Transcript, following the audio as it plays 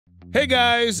Hey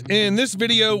guys, in this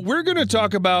video we're going to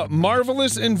talk about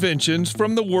marvelous inventions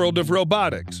from the world of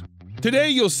robotics. Today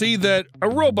you'll see that a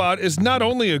robot is not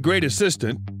only a great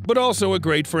assistant, but also a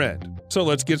great friend. So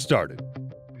let's get started.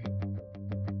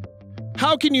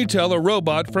 How can you tell a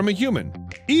robot from a human?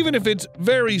 Even if it's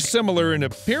very similar in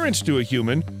appearance to a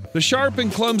human, the sharp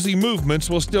and clumsy movements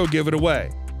will still give it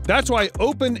away. That's why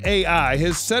OpenAI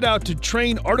has set out to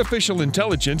train artificial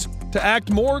intelligence to act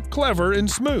more clever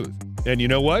and smooth. And you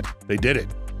know what? They did it.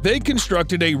 They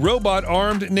constructed a robot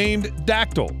arm named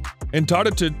Dactyl and taught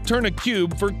it to turn a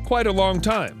cube for quite a long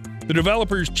time. The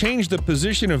developers changed the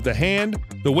position of the hand,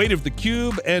 the weight of the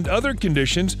cube, and other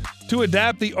conditions to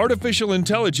adapt the artificial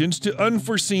intelligence to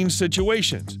unforeseen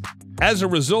situations. As a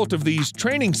result of these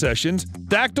training sessions,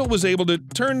 Dactyl was able to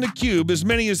turn the cube as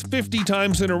many as 50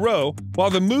 times in a row, while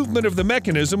the movement of the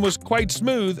mechanism was quite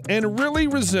smooth and really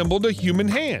resembled a human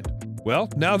hand. Well,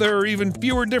 now there are even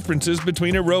fewer differences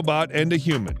between a robot and a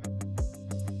human.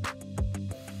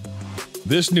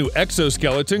 This new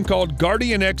exoskeleton called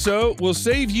Guardian Exo will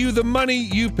save you the money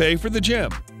you pay for the gym,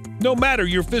 no matter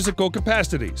your physical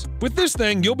capacities. With this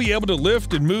thing, you'll be able to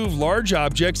lift and move large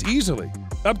objects easily,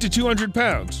 up to 200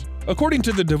 pounds. According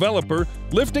to the developer,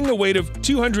 lifting a weight of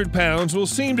 200 pounds will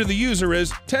seem to the user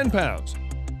as 10 pounds.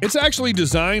 It's actually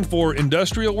designed for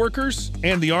industrial workers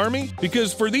and the army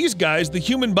because for these guys, the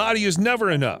human body is never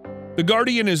enough. The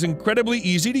Guardian is incredibly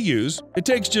easy to use. It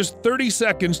takes just 30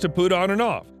 seconds to put on and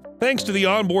off. Thanks to the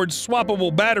onboard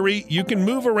swappable battery, you can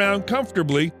move around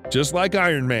comfortably, just like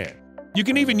Iron Man. You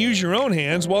can even use your own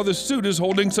hands while the suit is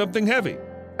holding something heavy.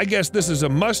 I guess this is a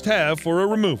must-have for a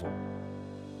removal.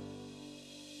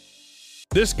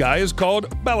 This guy is called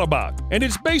Bellabot, and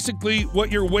it's basically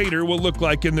what your waiter will look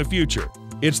like in the future.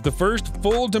 It's the first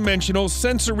full-dimensional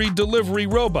sensory delivery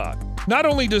robot. Not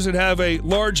only does it have a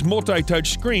large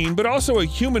multi-touch screen, but also a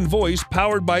human voice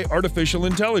powered by artificial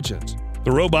intelligence.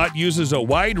 The robot uses a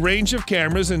wide range of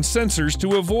cameras and sensors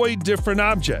to avoid different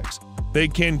objects. They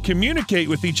can communicate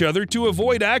with each other to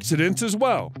avoid accidents as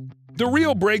well. The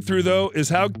real breakthrough, though, is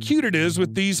how cute it is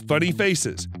with these funny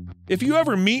faces. If you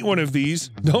ever meet one of these,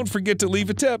 don't forget to leave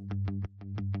a tip.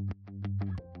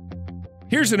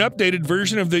 Here's an updated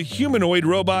version of the humanoid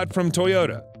robot from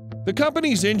Toyota. The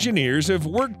company's engineers have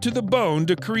worked to the bone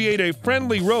to create a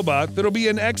friendly robot that'll be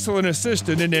an excellent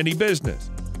assistant in any business.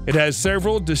 It has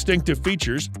several distinctive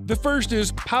features. The first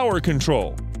is power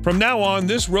control. From now on,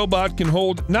 this robot can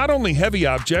hold not only heavy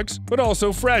objects, but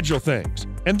also fragile things,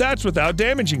 and that's without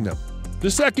damaging them. The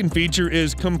second feature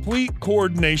is complete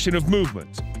coordination of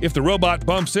movements. If the robot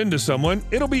bumps into someone,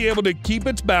 it'll be able to keep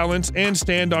its balance and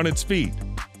stand on its feet.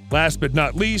 Last but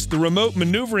not least, the remote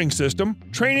maneuvering system.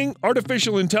 Training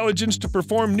artificial intelligence to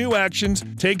perform new actions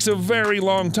takes a very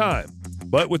long time.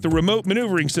 But with the remote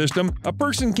maneuvering system, a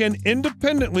person can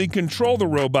independently control the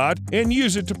robot and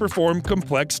use it to perform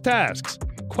complex tasks.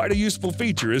 Quite a useful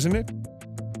feature, isn't it?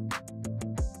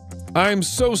 I'm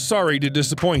so sorry to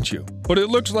disappoint you, but it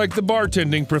looks like the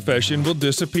bartending profession will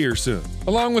disappear soon,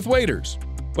 along with waiters.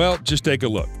 Well, just take a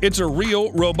look. It's a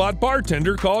real robot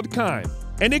bartender called Kime.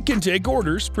 And it can take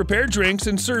orders, prepare drinks,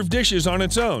 and serve dishes on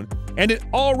its own. And it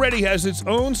already has its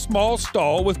own small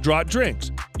stall with draught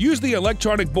drinks. Use the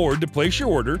electronic board to place your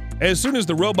order. As soon as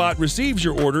the robot receives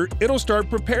your order, it'll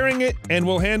start preparing it and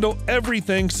will handle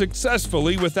everything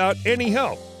successfully without any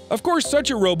help. Of course, such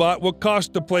a robot will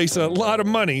cost the place a lot of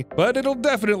money, but it'll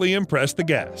definitely impress the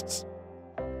guests.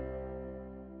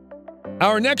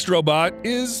 Our next robot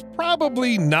is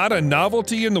probably not a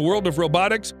novelty in the world of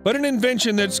robotics, but an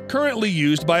invention that's currently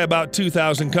used by about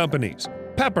 2,000 companies.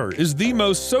 Pepper is the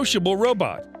most sociable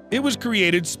robot. It was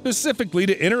created specifically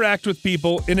to interact with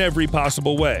people in every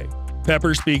possible way.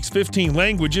 Pepper speaks 15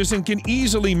 languages and can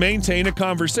easily maintain a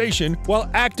conversation while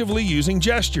actively using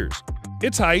gestures.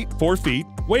 Its height, 4 feet,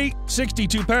 weight,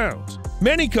 62 pounds.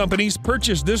 Many companies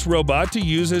purchased this robot to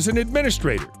use as an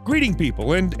administrator, greeting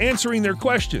people and answering their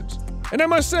questions. And I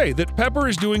must say that Pepper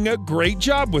is doing a great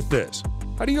job with this.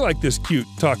 How do you like this cute,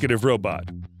 talkative robot?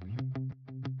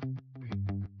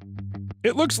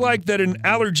 It looks like that an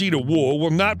allergy to wool will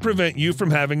not prevent you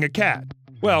from having a cat.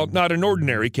 Well, not an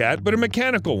ordinary cat, but a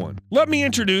mechanical one. Let me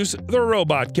introduce the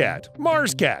robot cat,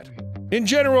 MarsCat. In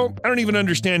general, I don't even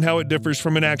understand how it differs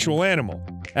from an actual animal.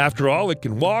 After all, it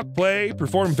can walk, play,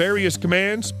 perform various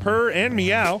commands, purr, and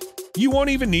meow. You won't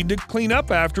even need to clean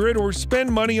up after it or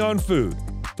spend money on food.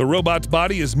 The robot's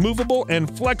body is movable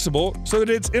and flexible so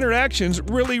that its interactions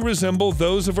really resemble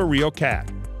those of a real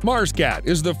cat. MarsCat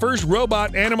is the first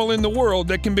robot animal in the world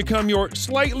that can become your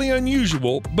slightly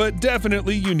unusual but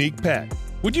definitely unique pet.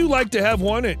 Would you like to have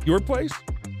one at your place?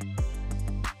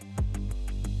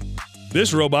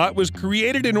 This robot was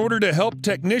created in order to help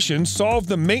technicians solve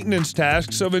the maintenance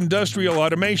tasks of industrial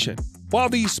automation. While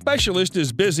the specialist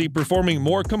is busy performing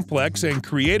more complex and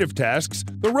creative tasks,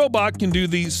 the robot can do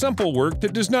the simple work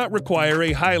that does not require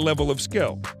a high level of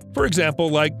skill. For example,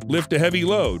 like lift a heavy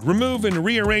load, remove and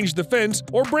rearrange the fence,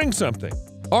 or bring something.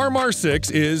 Arm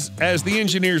R6 is, as the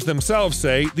engineers themselves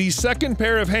say, the second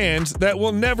pair of hands that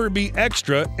will never be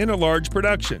extra in a large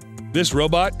production. This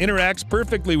robot interacts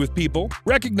perfectly with people,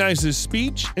 recognizes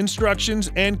speech,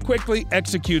 instructions, and quickly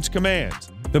executes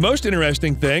commands. The most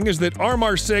interesting thing is that Arm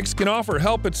R6 can offer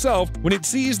help itself when it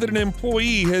sees that an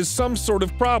employee has some sort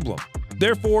of problem.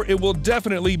 Therefore, it will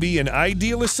definitely be an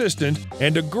ideal assistant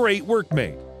and a great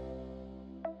workmate.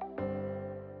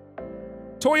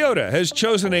 Toyota has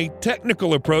chosen a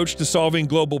technical approach to solving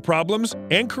global problems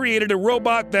and created a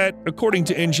robot that, according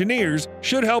to engineers,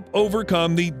 should help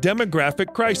overcome the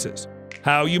demographic crisis.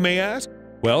 How, you may ask?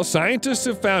 Well, scientists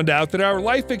have found out that our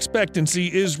life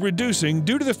expectancy is reducing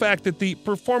due to the fact that the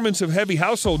performance of heavy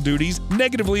household duties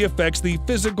negatively affects the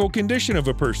physical condition of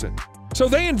a person. So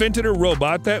they invented a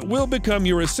robot that will become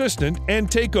your assistant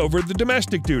and take over the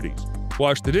domestic duties.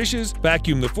 Wash the dishes,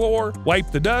 vacuum the floor, wipe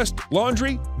the dust,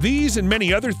 laundry. These and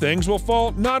many other things will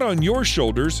fall not on your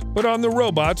shoulders, but on the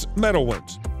robot's metal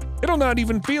ones. It'll not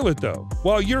even feel it though.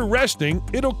 While you're resting,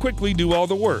 it'll quickly do all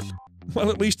the work.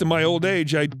 Well, at least in my old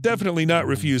age, I'd definitely not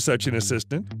refuse such an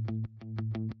assistant.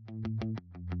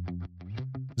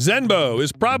 Zenbo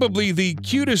is probably the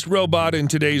cutest robot in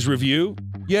today's review,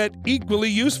 yet equally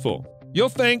useful. You'll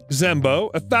thank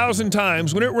Zenbo 1,000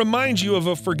 times when it reminds you of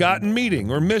a forgotten meeting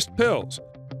or missed pills.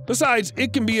 Besides,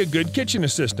 it can be a good kitchen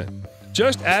assistant.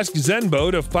 Just ask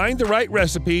Zenbo to find the right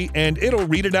recipe and it'll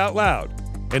read it out loud.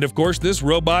 And of course, this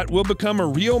robot will become a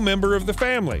real member of the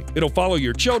family. It'll follow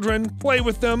your children, play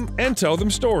with them, and tell them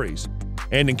stories.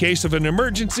 And in case of an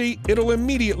emergency, it'll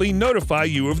immediately notify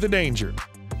you of the danger.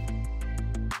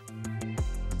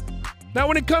 Now,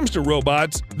 when it comes to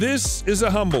robots, this is a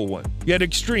humble one, yet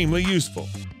extremely useful.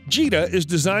 Gita is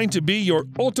designed to be your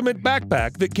ultimate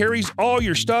backpack that carries all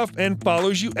your stuff and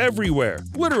follows you everywhere.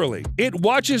 Literally, it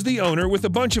watches the owner with a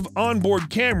bunch of onboard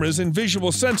cameras and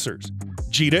visual sensors.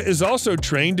 Gita is also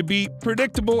trained to be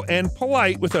predictable and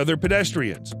polite with other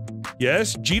pedestrians.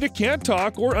 Yes, Gita can't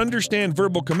talk or understand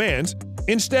verbal commands.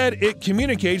 Instead, it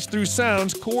communicates through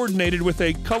sounds coordinated with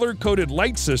a color-coded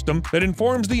light system that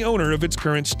informs the owner of its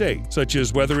current state, such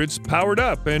as whether it's powered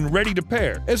up and ready to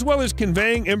pair, as well as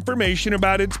conveying information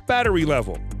about its battery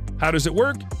level. How does it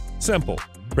work? Simple.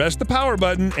 Press the power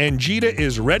button and Gita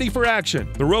is ready for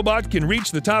action. The robot can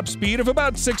reach the top speed of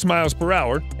about 6 miles per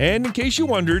hour, and in case you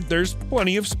wondered, there's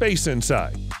plenty of space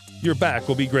inside. Your back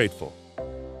will be grateful.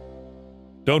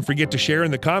 Don't forget to share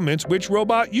in the comments which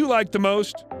robot you like the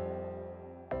most.